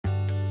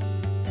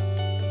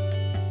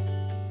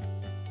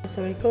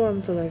Assalamualaikum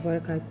warahmatullahi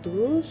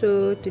wabarakatuh.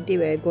 So today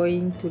we are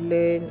going to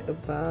learn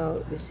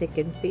about the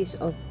second phase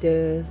of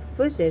the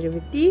first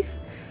derivative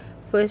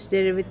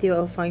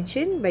of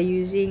function by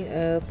using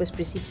first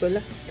principle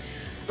lah.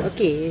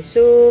 Okay,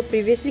 so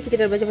previously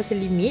kita dah belajar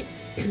pasal limit.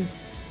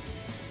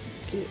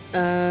 Okay,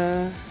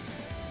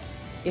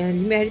 yang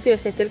limit hari tu dah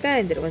settle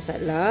kan, tak ada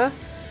masalah.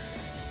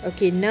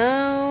 Okay,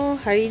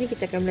 now hari ni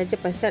kita akan belajar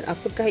pasal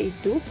apakah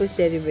itu first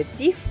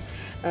derivative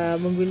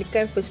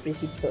menggunakan first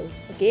principle.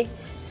 Okay,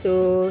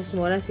 so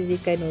semua orang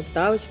sediakan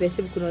nota. Macam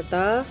biasa buku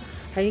nota.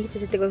 Hari ni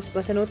kita settlekan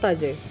pasal nota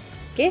je.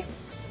 Okay,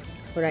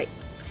 alright.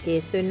 Okay,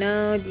 so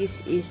now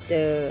this is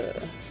the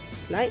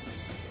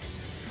slides.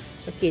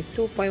 Okay,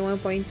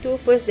 2.1.2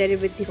 first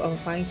derivative of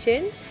a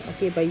function.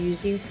 Okay, by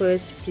using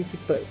first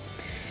principle.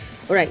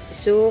 Alright,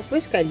 so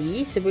first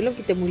kali sebelum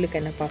kita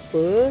mulakan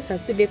apa-apa,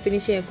 satu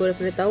definition yang korang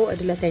perlu tahu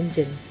adalah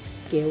tangent.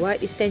 Okay, what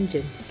is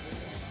tangent?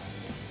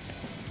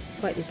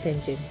 What is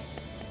tangent?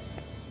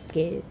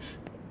 Okay,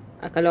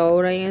 kalau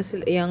orang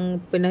yang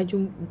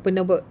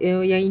pernah buat,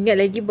 yang ingat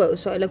lagi buat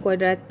soalan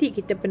kuadratik,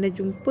 kita pernah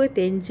jumpa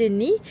tangent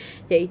ni,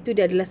 iaitu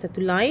dia adalah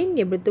satu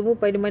line yang bertemu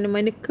pada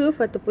mana-mana curve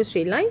ataupun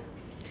straight line.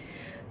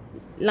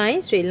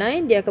 Straight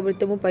line dia akan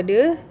bertemu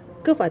pada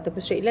curve ataupun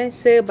straight line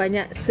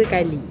sebanyak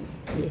sekali.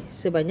 Okay,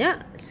 sebanyak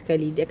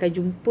sekali dia akan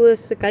jumpa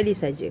sekali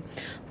saja.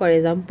 For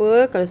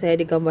example, kalau saya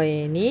ada gambar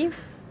yang ni,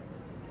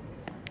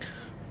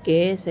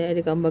 okay, saya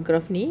ada gambar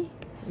graf ni.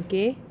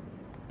 Okay,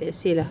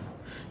 let's say lah.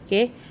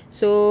 Okay,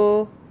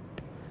 so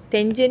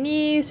tangent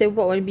ni saya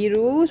buat warna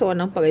biru, so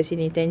orang nampak kat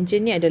sini.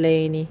 Tangent ni adalah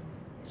yang ni.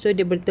 So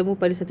dia bertemu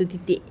pada satu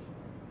titik.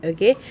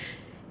 Okay,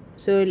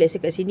 so let's say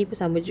kat sini pun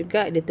sama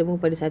juga, dia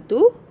temu pada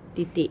satu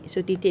titik.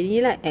 So titik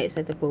ni lah x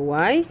ataupun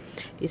y.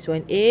 This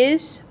one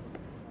is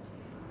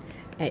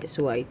x,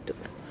 y tu.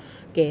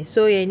 Okay,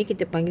 so yang ni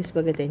kita panggil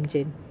sebagai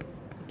tangent.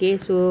 Okay,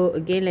 so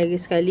again lagi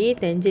sekali,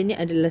 tangent ni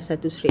adalah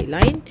satu straight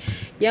line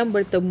yang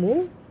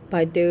bertemu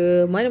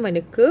pada mana-mana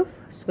curve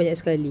sebanyak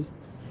sekali.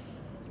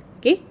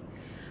 Okay,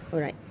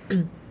 alright.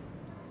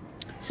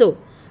 So,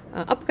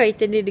 apa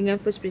kaitan dia dengan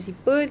first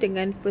principle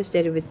dengan first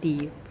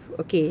derivative?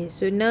 Okay,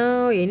 so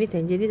now yang ni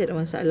tangent ni tak ada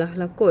masalah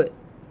lah kot.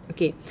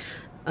 Okay,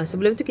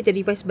 sebelum tu kita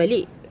revise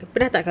balik.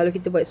 Pernah tak kalau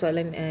kita buat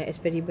soalan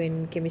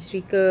eksperimen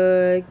chemistry ke,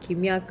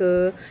 kimia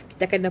ke,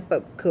 kita akan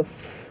dapat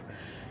curve.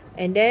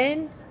 And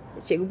then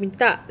cikgu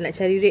minta nak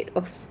cari rate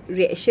of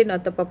reaction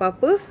atau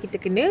apa-apa,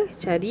 kita kena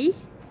cari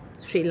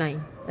straight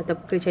line atau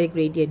kena cari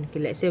gradient.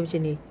 Okay, let's say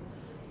macam ni.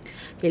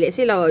 Okay, let's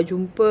say lah awak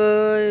jumpa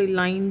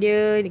line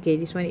dia. Okay,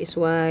 this one is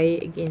y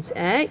against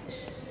x.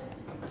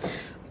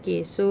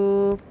 Okay,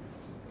 so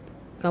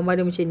gambar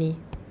dia macam ni.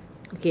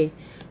 Okay,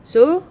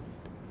 so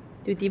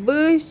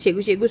tiba-tiba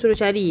cikgu suruh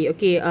cari,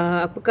 okay,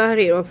 apakah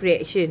rate of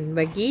reaction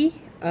bagi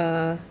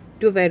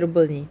dua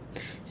variable ni.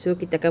 So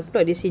kita akan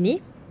plot di sini.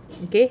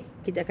 Okay,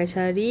 kita akan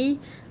cari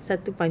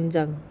satu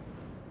panjang.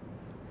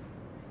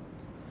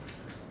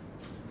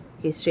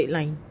 Okay, straight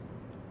line.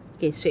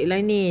 Okay, straight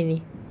line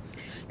ni.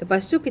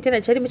 Lepas tu kita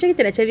nak cari, macam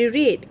kita nak cari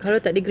rate kalau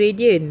tak ada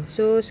gradient.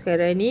 So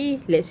sekarang ni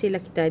let's say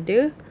lah kita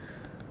ada,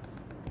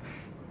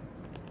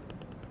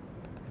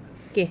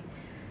 okay,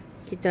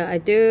 kita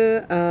ada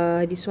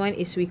this one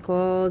is we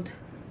called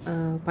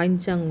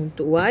panjang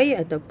untuk y,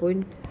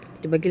 ataupun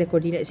kita bagilah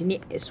koordinat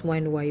sini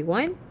x1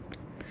 y1.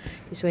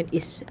 This one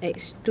is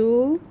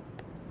x2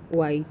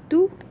 y2.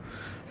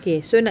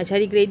 Okay, so nak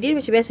cari gradient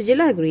macam biasa je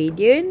lah.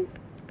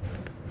 Gradient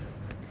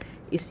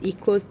is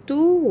equal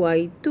to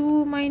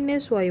y2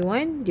 minus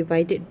y1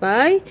 divided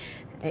by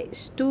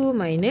x2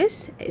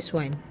 minus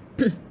x1.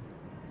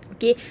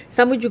 Okay,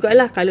 sama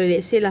jugalah kalau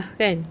let's say lah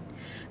kan.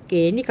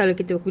 Okay, ni kalau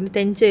kita guna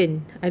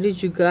tangent. Ada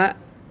juga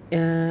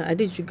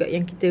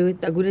yang kita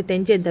tak guna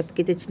tangent tapi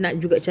kita nak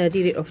juga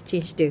cari rate of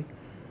change dia.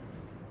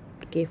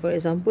 Okay, for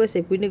example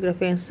saya guna graf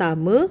yang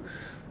sama.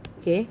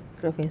 Okay,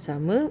 graf yang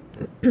sama.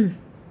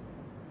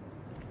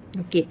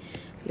 Okay,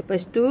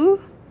 lepas tu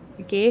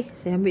okay,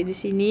 saya ambil di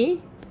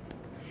sini.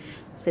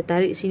 Saya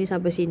tarik sini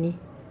sampai sini.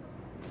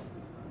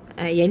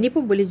 Yang ni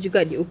pun boleh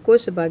juga diukur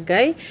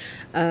sebagai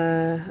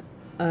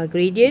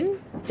gradient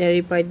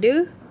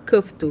daripada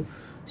curve tu.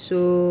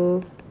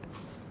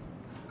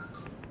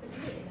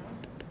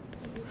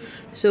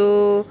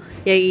 So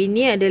yang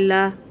ini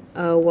adalah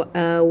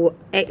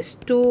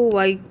x2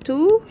 y2,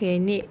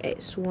 yang ini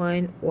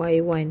x1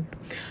 y1.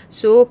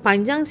 So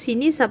panjang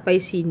sini sampai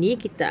sini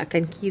kita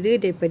akan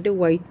kira daripada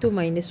y2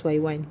 minus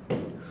y1.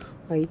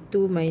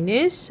 y2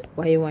 minus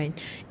y1.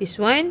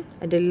 This one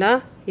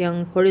adalah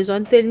yang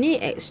horizontal ni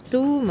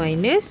x2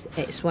 minus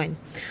x1.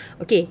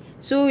 Okay,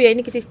 so yang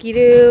ni kita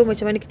kira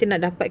macam mana kita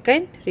nak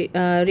dapatkan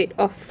rate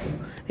of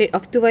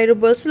two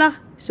variables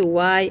lah. So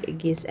y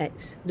against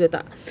x, betul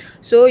tak?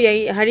 So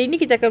yang hari ni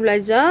kita akan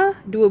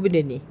belajar dua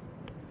benda ni.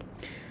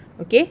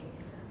 Okay,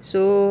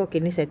 so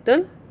okay, ni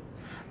settle.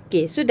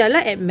 Okay, so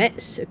dalam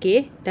maths,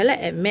 okay, dalam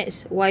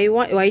maths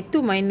y2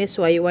 minus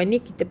y1 ni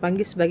kita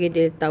panggil sebagai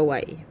delta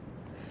y.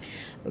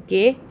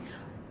 Okay,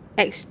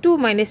 x2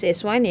 minus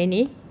x1 yang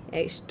ni,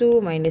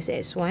 X2 minus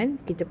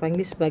X1 kita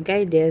panggil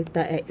sebagai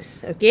delta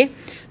X. Okay.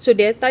 So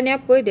delta ni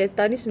apa?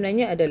 Delta ni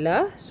sebenarnya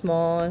adalah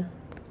small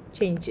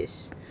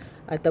changes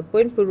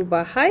ataupun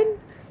perubahan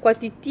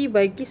kuantiti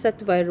bagi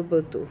satu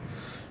variable tu.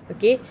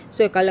 Okay.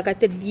 So kalau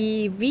kata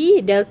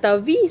dV, delta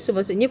V, so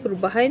maksudnya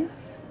perubahan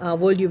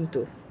volume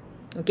tu.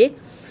 Okay.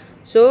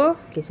 So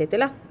okay,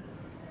 settle lah.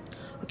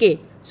 Okay.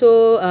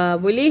 So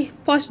boleh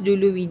pause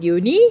dulu video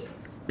ni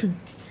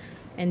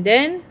and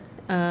then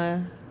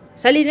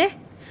salin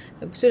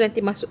so nanti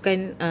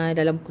masukkan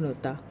dalam buku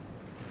nota.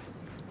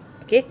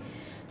 Okay,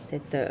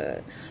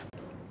 settle.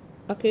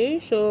 Okay,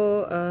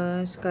 so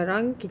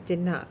sekarang kita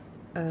nak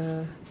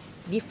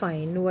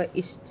define what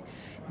is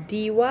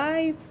dy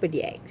per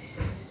dx.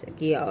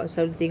 Okay, awak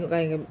selalu tengok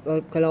kan,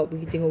 kalau awak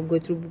pergi tengok go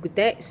through buku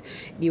teks,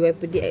 dy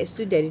per dx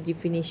tu dari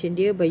definition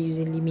dia by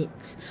using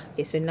limits.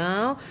 Okay, so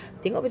now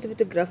tengok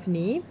betul-betul graf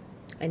ni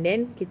and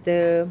then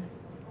kita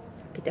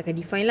akan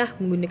define lah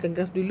menggunakan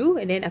graf dulu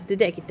and then after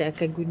that kita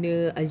akan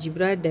guna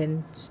algebra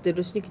dan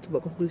seterusnya kita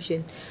buat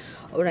conclusion.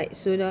 Alright,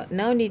 so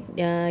now ni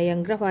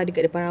yang graf ada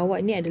kat depan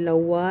awak ni adalah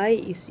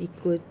y is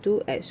equal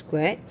to x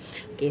squared.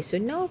 Okay, so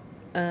now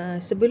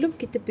sebelum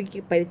kita pergi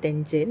kepada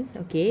tangent,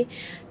 okay,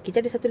 kita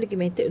ada satu lagi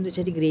method untuk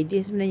cari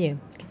gradient sebenarnya.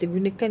 Kita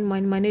gunakan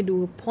mana-mana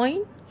dua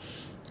point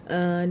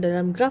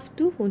dalam graf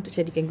tu untuk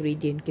carikan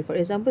gradient. Okay, for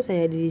example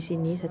saya ada di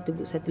sini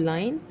satu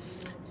line,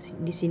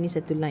 di sini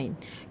satu line.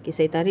 Okay,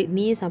 saya tarik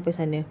ni sampai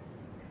sana.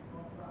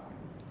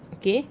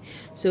 Okay,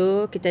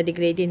 so kita ada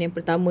gradient yang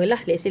pertama lah.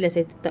 Let's say lah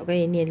saya tetapkan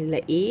yang ni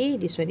adalah A,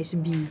 this one is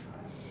B.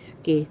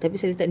 Okay, tapi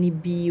saya letak ni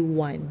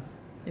B1.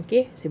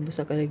 Okay, saya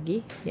besarkan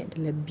lagi, ni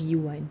adalah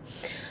B1.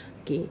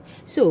 Okay,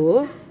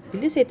 so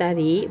bila saya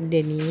tarik benda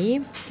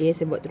ni, okay,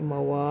 saya buat turun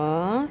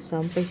bawah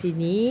sampai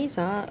sini.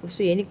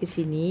 So yang ni ke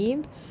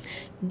sini.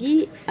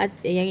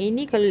 Yang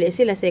ini kalau let's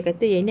say lah saya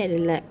kata yang ini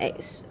adalah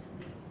X1,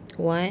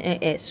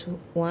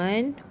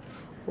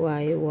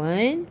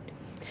 Y1.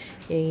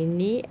 Yang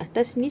ini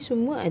atas ni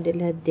semua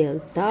adalah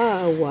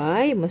delta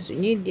Y.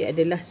 Maksudnya dia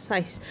adalah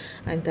size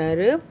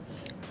antara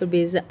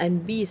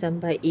perbezaan B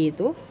sampai A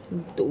tu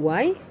untuk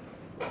Y.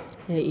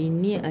 Yang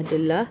ini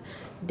adalah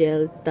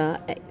delta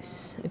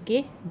X.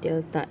 Okay,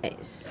 delta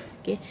X.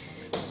 Okay,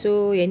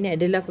 so yang ni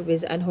adalah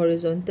perbezaan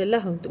horizontal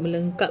lah untuk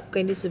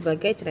melengkapkan dia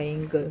sebagai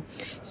triangle.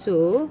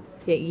 So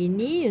yang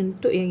ini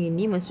untuk yang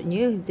ini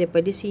maksudnya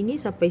daripada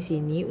sini sampai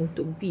sini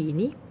untuk B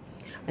ni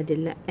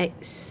adalah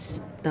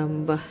X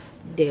tambah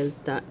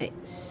delta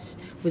X.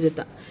 Betul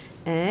tak?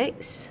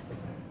 X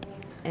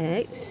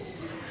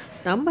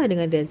tambah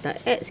dengan delta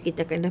X,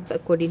 kita akan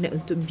dapat koordinat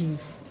untuk B.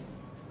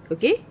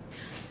 Okay,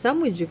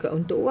 sama juga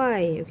untuk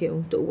Y. Okay,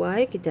 untuk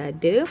Y kita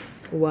ada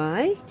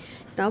Y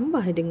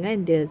tambah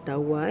dengan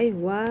delta Y.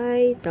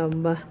 Y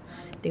tambah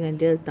dengan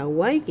delta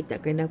Y, kita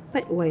akan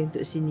dapat Y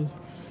untuk sini.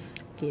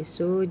 Okay,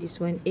 so this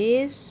one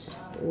is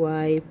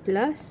Y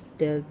plus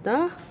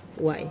delta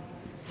Y.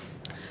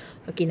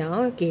 Okay,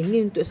 now, okay,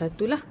 ni untuk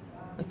satu lah.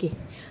 Okay,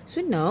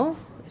 so now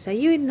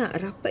saya nak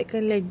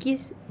rapatkan lagi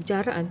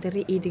jarak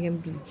antara A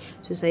dengan B.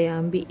 So saya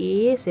ambil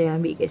A, saya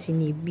ambil kat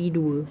sini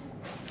B2,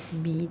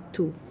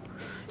 B2.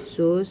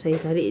 So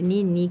saya tarik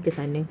ni ke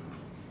sana.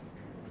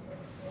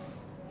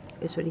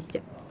 Sorry,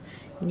 sekejap.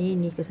 Ni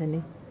ke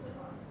sana.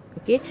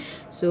 Okay,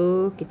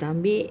 so kita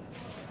ambil.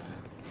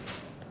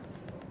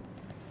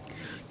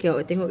 Okay,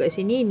 awak tengok kat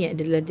sini, ni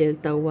adalah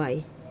delta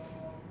Y.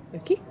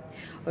 Okay,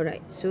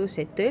 alright, so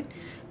settle.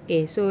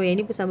 Okay, so yang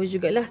ni pun sama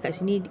jugalah. Kat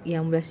sini,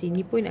 yang belah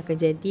sini pun akan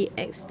jadi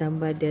X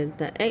tambah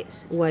delta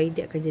X. Y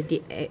dia akan jadi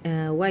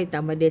Y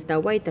tambah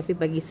delta Y, tapi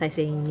bagi saiz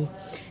yang ini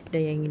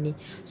dan yang ini.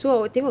 So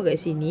awak tengok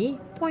kat sini,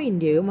 point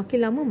dia makin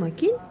lama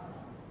makin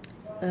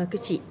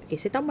kecil.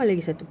 Okay, saya tambah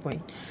lagi satu point.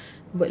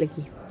 Buat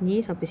lagi. Ni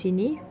sampai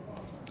sini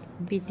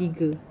B3.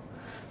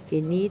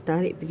 Okay, ni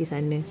tarik pergi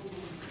sana.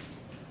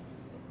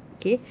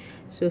 Okay,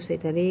 so saya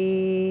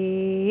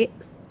tarik.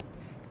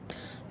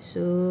 So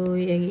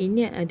yang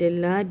ini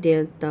adalah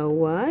delta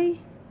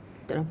Y.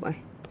 Tak nampak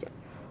sekejap.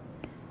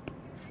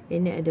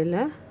 Ini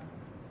adalah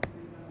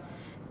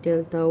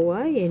delta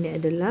Y, yang ini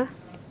adalah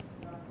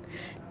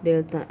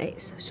delta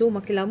X. So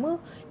makin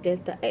lama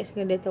delta X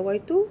dengan delta Y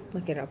tu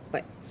makin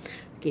rapat.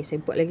 Okay,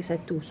 saya buat lagi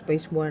satu supaya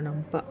semua orang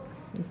nampak.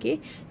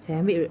 Okay, saya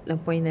ambil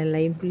lampaian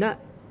lain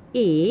pula,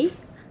 A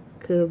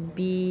ke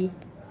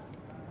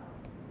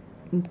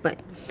B4.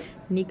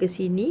 Ni ke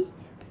sini.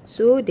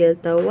 So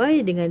delta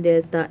Y dengan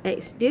delta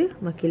X dia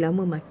makin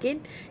lama makin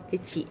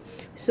kecil.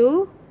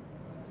 So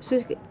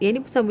yang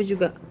ni pun sama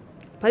juga.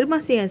 Pada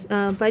masa yang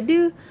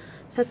pada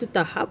satu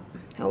tahap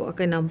awak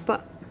akan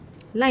nampak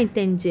line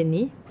tangent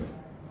ni.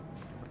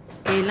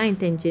 Okay, line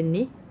tangent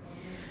ni,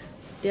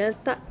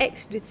 delta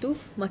X dia tu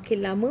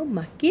makin lama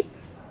makin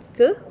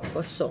ke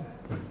kosong.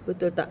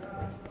 Betul tak?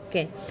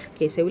 Okay,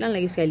 saya ulang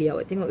lagi sekali.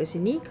 Awak tengok kat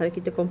sini, kalau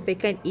kita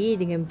comparekan A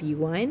dengan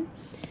B1,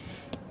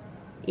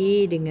 A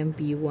dengan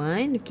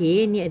B1.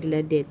 Okey, ni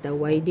adalah delta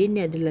Y dia, ni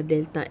adalah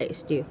delta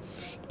X dia.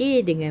 A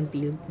dengan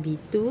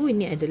B2,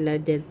 ini adalah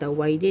delta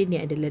Y dia, ni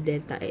adalah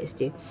delta X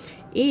dia.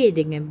 A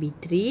dengan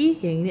B3,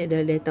 yang ini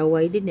adalah delta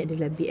Y dia, ni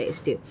adalah BX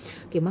dia.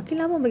 Okey, makin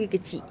lama makin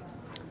kecil.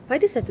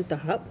 Pada satu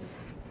tahap,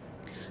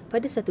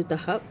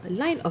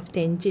 line of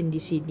tangent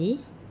di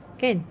sini,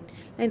 kan?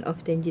 Line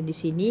of tangent di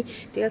sini,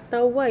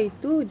 delta Y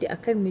tu dia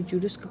akan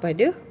menjurus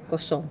kepada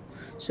kosong.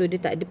 So,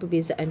 dia tak ada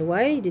perbezaan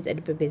Y, dia tak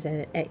ada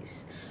perbezaan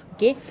X.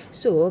 Okay,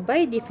 so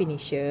by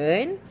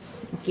definition,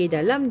 okay,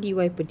 dalam dy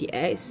per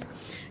dx,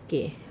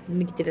 okay,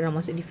 ini kita dah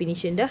masuk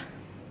definition dah.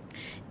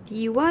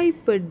 Dy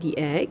per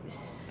dx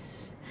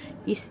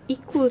is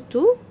equal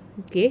to,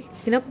 okay,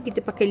 kenapa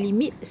kita pakai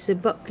limit?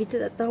 Sebab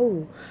kita tak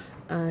tahu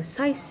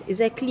size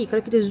exactly.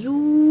 Kalau kita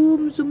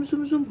zoom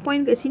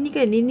point kat sini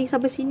kan, ini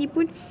sampai sini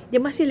pun dia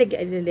masih lagi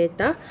ada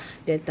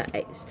delta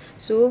x.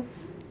 So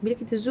bila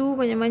kita zoom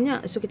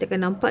banyak-banyak, so kita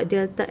akan nampak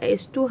delta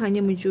x tu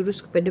hanya menjurus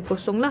kepada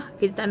kosong lah.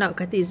 Kita tak nak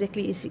kata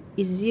exactly is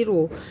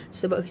 0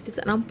 sebab kita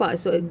tak nampak.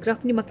 So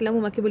graf ni makin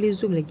lama makin boleh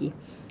zoom lagi.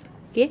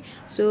 Okay,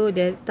 so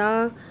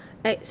delta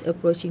x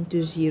approaching to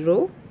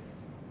 0.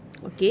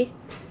 Okay,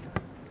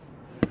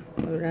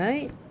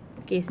 alright.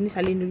 Okay, sini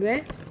salin dulu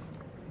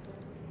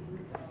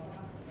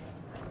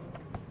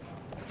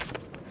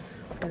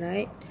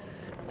Alright,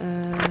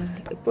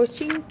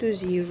 approaching to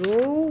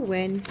 0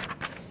 when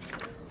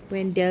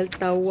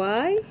delta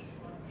y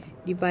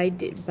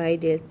divided by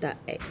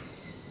delta x.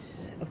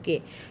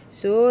 Okay,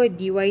 so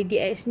dy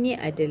dx ni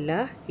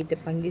adalah kita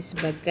panggil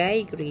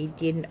sebagai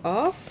gradient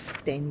of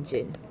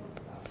tangent.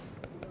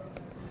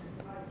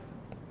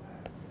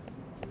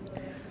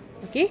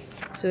 Okay,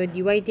 so dy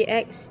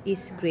dx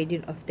is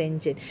gradient of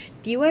tangent.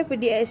 Dy per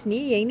dx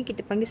ni, yang ini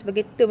kita panggil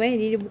sebagai term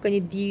Dia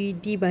bukannya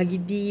d bagi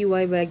dy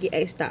bagi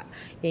x, tak.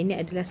 Yang ini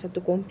adalah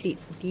satu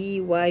complete. Dy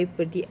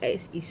per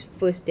dx is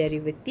first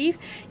derivative,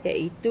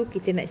 iaitu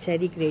kita nak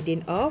cari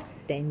gradient of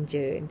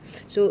tangent.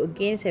 So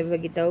again saya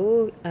bagi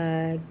tahu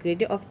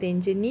gradient of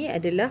tangent ni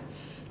adalah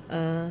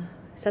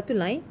satu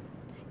line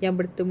yang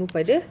bertemu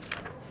pada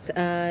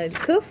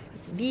curve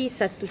di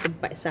satu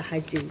tempat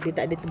sahaja. Dia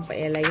tak ada tempat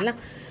yang lain lah.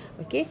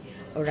 Okay,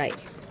 alright.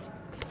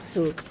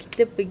 So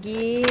kita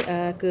pergi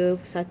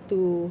ke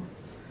satu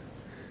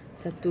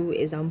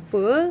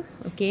example.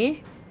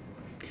 Okay,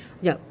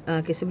 sekejap.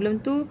 Okay, sebelum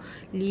tu,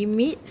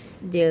 limit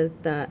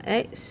delta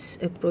x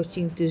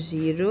approaching to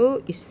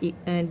 0 is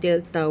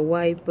delta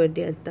y per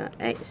delta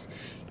x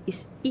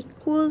is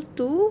equal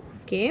to,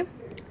 okay,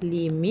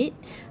 limit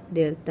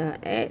delta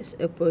x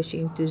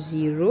approaching to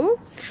 0.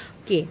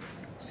 Okay,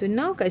 so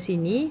now kat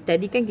sini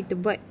tadi kan kita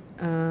buat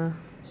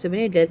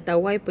sebenarnya delta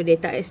y per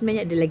delta x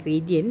sebenarnya adalah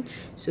gradient.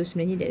 So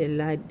sebenarnya dia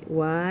adalah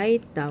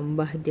y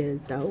tambah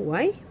delta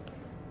y.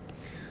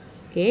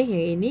 Okay,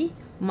 yang ini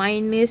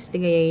minus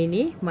dengan yang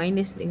ini,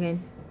 minus dengan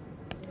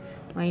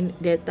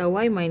delta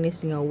y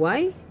minus dengan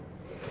y.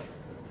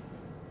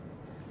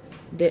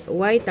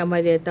 Y tambah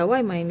delta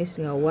y minus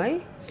dengan y.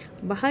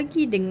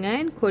 Bahagi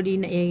dengan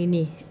koordinat yang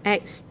ini,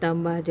 x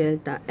tambah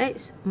delta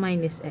x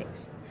minus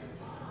x.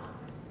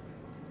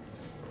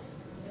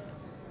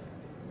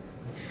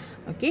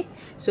 Okay,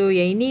 so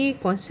yang ini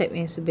konsep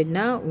yang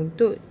sebenar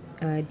untuk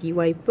dy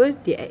per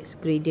dx,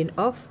 gradient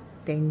of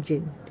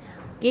tangent.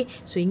 Okay,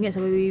 so ingat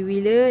sampai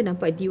bila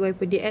nampak dy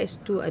per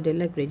dx tu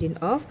adalah gradient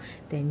of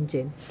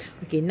tangent.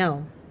 Okay,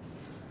 now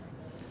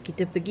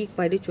kita pergi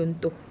kepada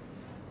contoh.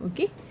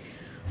 Okay,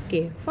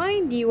 okay,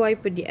 find dy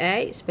per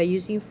dx by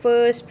using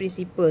first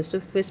principle. So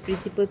first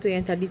principle tu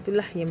yang tadi tu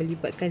lah, yang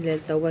melibatkan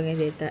delta y dengan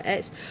delta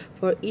x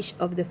for each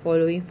of the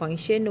following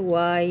function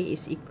y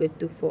is equal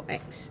to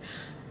 4x.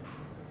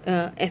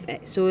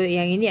 Fx. So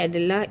yang ini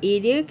adalah A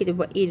dia, kita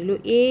buat A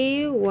dulu. A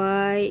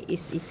y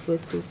is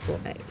equal to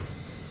 4x.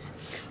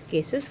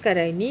 Okay, so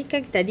sekarang ni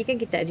kan tadi kan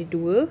kita ada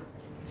dua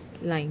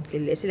line.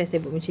 Let's say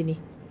saya buat macam ni.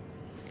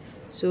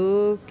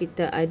 So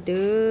kita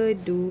ada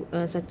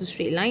satu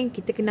straight line.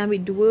 Kita kena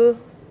ambil dua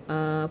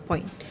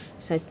point.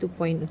 Satu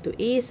point untuk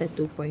A,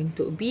 satu point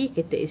untuk B.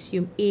 Kita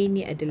assume A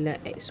ni adalah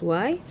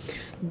xy,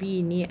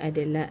 B ni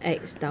adalah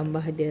x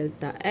tambah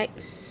delta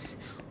x,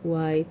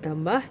 y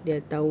tambah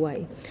delta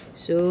y.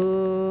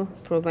 So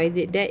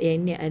provided that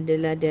yang ni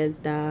adalah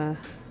delta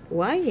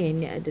y,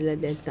 yang ni adalah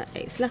delta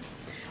x lah.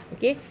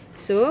 Okay,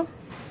 so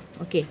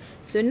okay,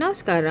 so now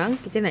sekarang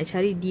kita nak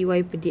cari dy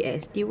per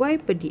dx. Dy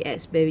per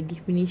dx by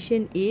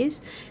definition is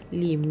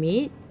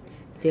limit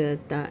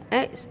delta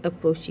x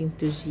approaching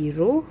to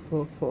 0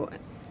 for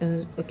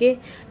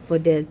okay,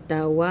 for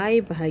delta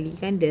y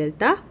bahagikan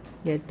delta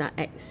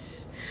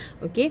x.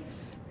 Okay,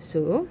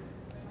 so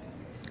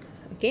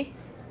okay,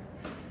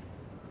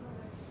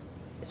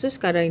 so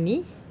sekarang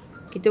ni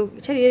kita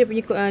cari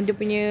dia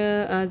punya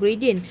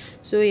gradient.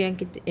 So yang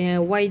kita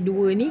y2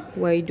 ni,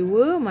 y2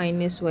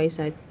 minus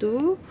y1,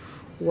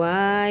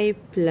 y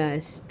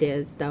plus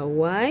delta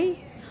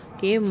y,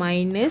 okay,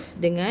 minus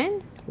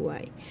dengan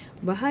y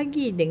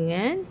bahagi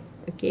dengan,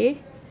 okay,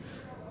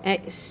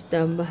 x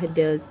tambah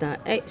delta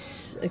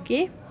x,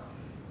 okay,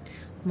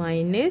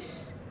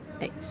 minus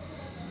x.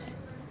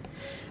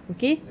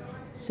 Okay,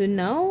 So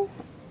now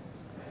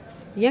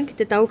yang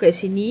kita tahu kat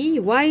sini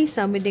y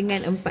sama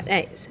dengan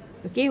 4x.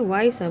 Okay,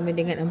 y sama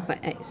dengan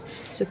 4x.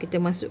 So kita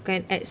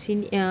masukkan x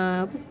sini,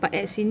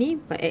 4x sini,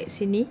 4x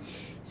sini.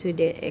 So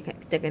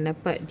kita akan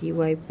dapat dy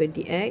per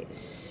dx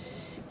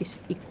is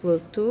equal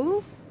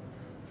to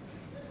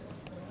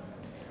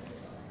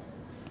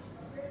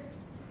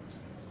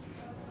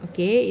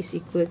is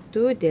equal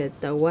to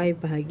delta y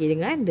bahagi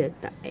dengan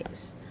delta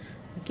x.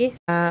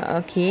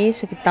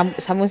 So kita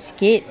sambung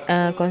sikit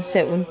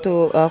konsep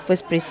untuk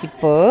first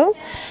principle.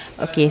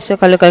 So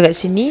kalau kat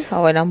sini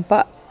awak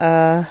nampak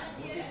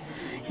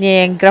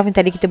ni yang graf yang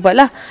tadi kita buat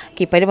lah.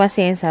 Pada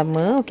masa yang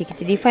sama,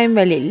 kita define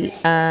balik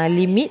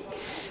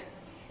limits.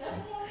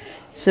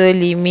 So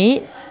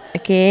limit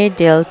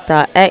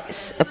delta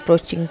x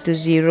approaching to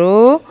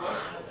 0,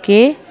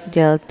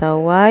 delta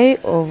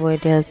y over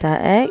delta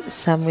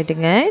x sama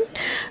dengan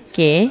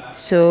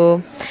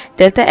so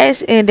delta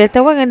x, delta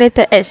y dengan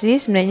delta x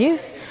ni sebenarnya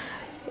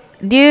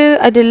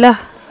dia adalah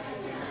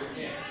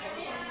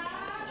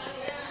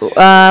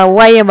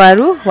y yang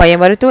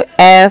baru tu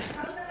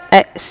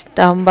fx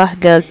tambah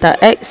delta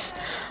x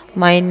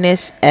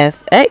minus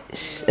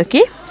fx.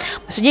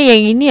 Maksudnya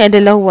yang ini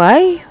adalah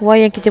y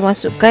yang kita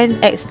masukkan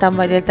x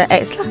tambah delta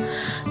x lah.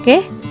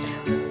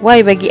 Y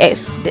bagi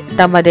x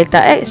tambah delta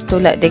x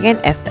tolak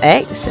dengan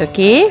fx,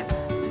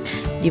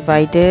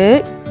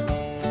 divided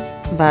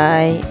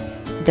by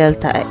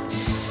delta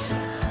x.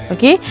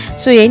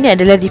 So yang ini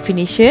adalah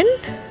definition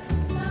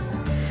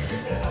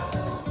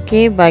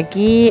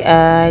bagi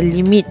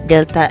limit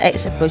delta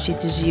x approaching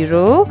to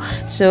 0.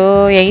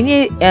 So yang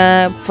ini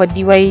for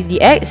dy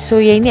dx.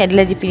 So yang ini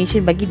adalah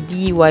definition bagi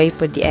dy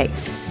per dx.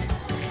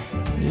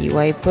 dy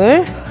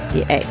per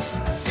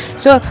dx.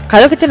 So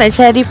kalau kita nak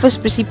cari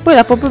first principle,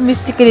 apa-apa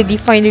mesti kena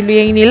define dulu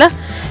yang inilah.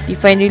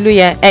 Define dulu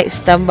yang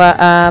x tambah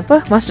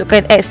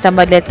masukkan x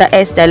tambah delta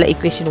x dalam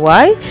equation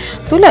y,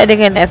 tolak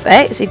dengan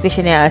fx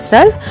equation yang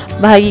asal,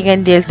 bahagi dengan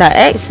delta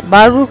x,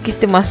 baru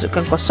kita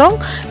masukkan kosong,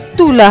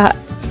 itulah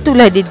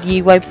dia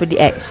dy per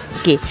dx.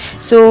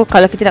 So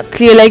kalau kita nak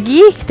clear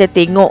lagi, kita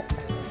tengok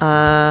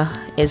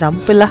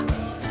example lah.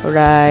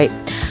 Alright.